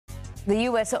The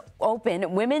U.S.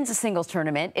 Open women's singles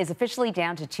tournament is officially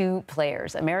down to two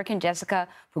players. American Jessica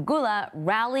Pegula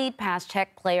rallied past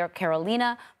Czech player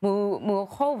Karolina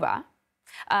Muchova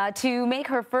to make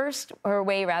her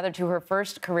way to her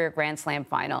first career Grand Slam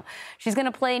final. She's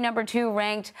going to play number 2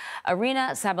 ranked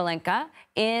Aryna Sabalenka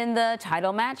in the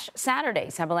title match Saturday.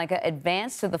 Sabalenka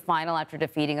advanced to the final after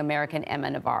defeating American Emma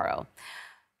Navarro.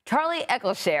 Charlie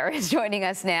Eccleshare is joining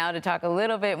us now to talk a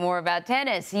little bit more about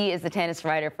tennis. He is the tennis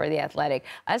writer for The Athletic.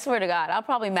 I swear to God, I'll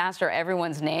probably master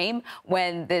everyone's name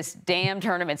when this damn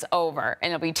tournament's over,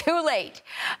 and it'll be too late.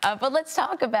 But let's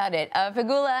talk about it.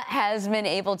 Pegula has been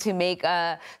able to make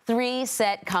a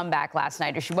 3-set comeback last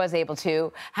night, or she was able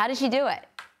to. How did she do it?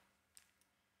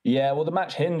 Yeah, well, the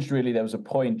match hinged, really. There was a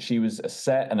point. She was a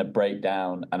set and a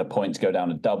breakdown and a point to go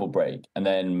down a double break. And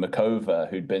then Muchova,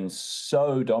 who'd been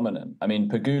so dominant. I mean,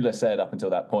 Pegula said up until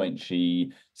that point,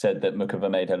 she said that Muchova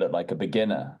made her look like a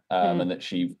beginner and that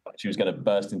she was going to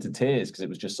burst into tears because it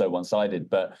was just so one-sided.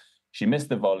 But she missed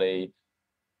the volley.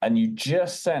 And you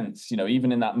just sense, you know,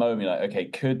 even in that moment, like, okay,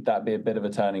 could that be a bit of a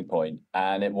turning point?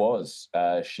 And it was.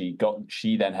 She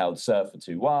then held serve for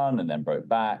 2-1 and then broke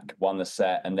back, won the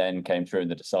set, and then came through in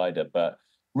the decider. But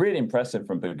really impressive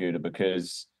from Pegula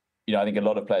because, you know, I think a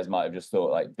lot of players might have just thought,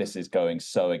 like, this is going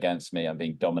so against me. I'm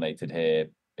being dominated here.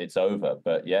 It's over.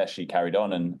 But yeah, she carried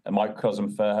on, and a microcosm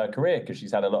for her career because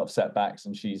she's had a lot of setbacks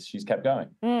and she's kept going.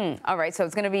 All right, so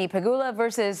it's going to be Pegula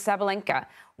versus Sabalenka.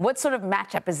 What sort of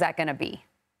matchup is that going to be?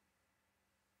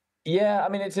 Yeah, I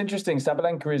mean, it's interesting.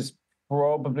 Sabalenka is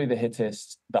probably the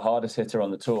hardest hitter on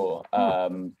the tour.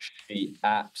 She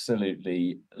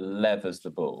absolutely levers the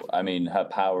ball. I mean, her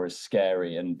power is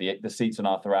scary. And the seats on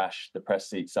Arthur Ashe, the press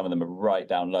seats, some of them are right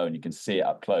down low and you can see it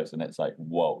up close. And it's like,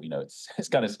 whoa, you know, it's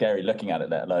kind of scary looking at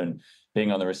it, let alone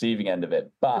being on the receiving end of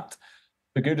it. But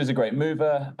Pegula's a great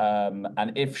mover.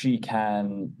 And if she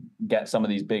can get some of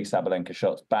these big Sabalenka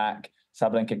shots back,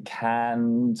 Sabalenka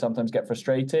can sometimes get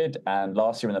frustrated. And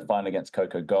last year in the final against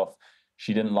Coco Gauff,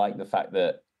 she didn't like the fact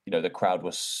that, you know, the crowd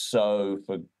was so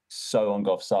on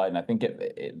Gauff's side. And I think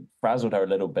it frazzled her a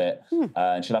little bit.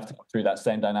 And she'll have to go through that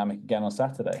same dynamic again on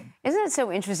Saturday. Isn't it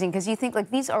so interesting? Because you think, like,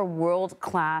 these are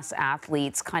world-class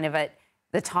athletes kind of at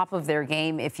the top of their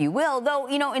game, if you will. Though,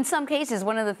 you know, in some cases,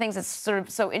 one of the things that's sort of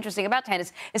so interesting about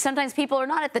tennis is sometimes people are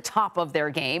not at the top of their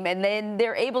game, and then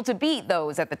they're able to beat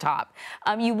those at the top.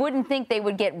 You wouldn't think they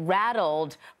would get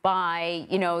rattled by,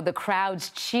 you know, the crowd's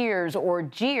cheers or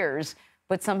jeers,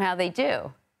 but somehow they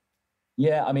do.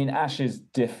 Yeah, I mean, Ashe is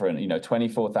different. You know,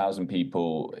 24,000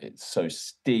 people, it's so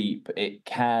steep. It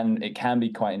can be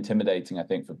quite intimidating, I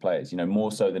think, for players, you know,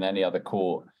 more so than any other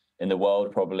court in the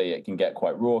world. Probably it can get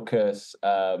quite raucous.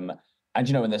 And,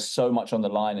 you know, when there's so much on the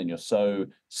line and you're so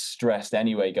stressed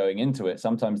anyway going into it,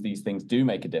 sometimes these things do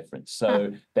make a difference.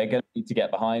 So they're going to need to get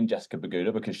behind Jessica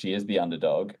Pegula because she is the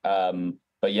underdog.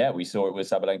 But yeah, we saw it with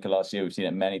Sabalenka last year. We've seen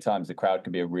it many times. The crowd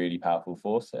can be a really powerful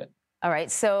force here. All right,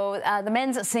 so the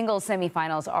men's singles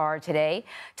semifinals are today.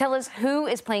 Tell us who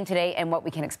is playing today and what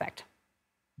we can expect.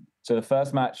 So the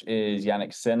first match is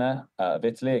Yannick Sinner of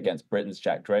Italy against Britain's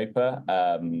Jack Draper.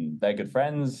 They're good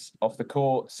friends off the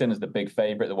court. Sinner's the big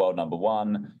favourite, the world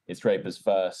 #1. It's Draper's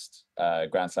first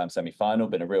Grand Slam semi-final.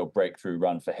 Been a real breakthrough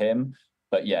run for him.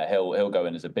 But yeah, he'll go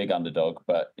in as a big underdog.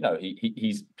 But you know,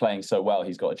 he's playing so well,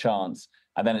 he's got a chance.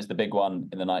 And then it's the big one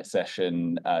in the night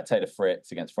session: Taylor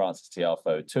Fritz against Frances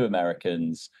Tiafoe. 2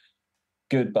 Americans,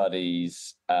 good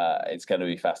buddies. It's going to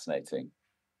be fascinating.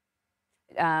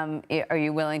 Are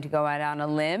you willing to go out on a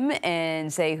limb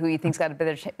and say who you think's got a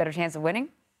better chance of winning?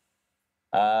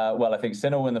 Well, I think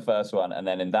Sinner will win the first one, and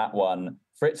then in that one,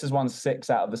 Fritz has won 6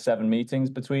 out of the 7 meetings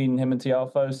between him and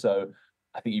Tiafoe, so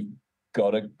I think you've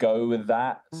got to go with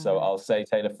that. So I'll say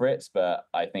Taylor Fritz, but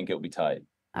I think it'll be tight.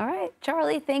 All right,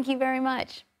 Charlie, thank you very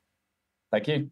much. Thank you.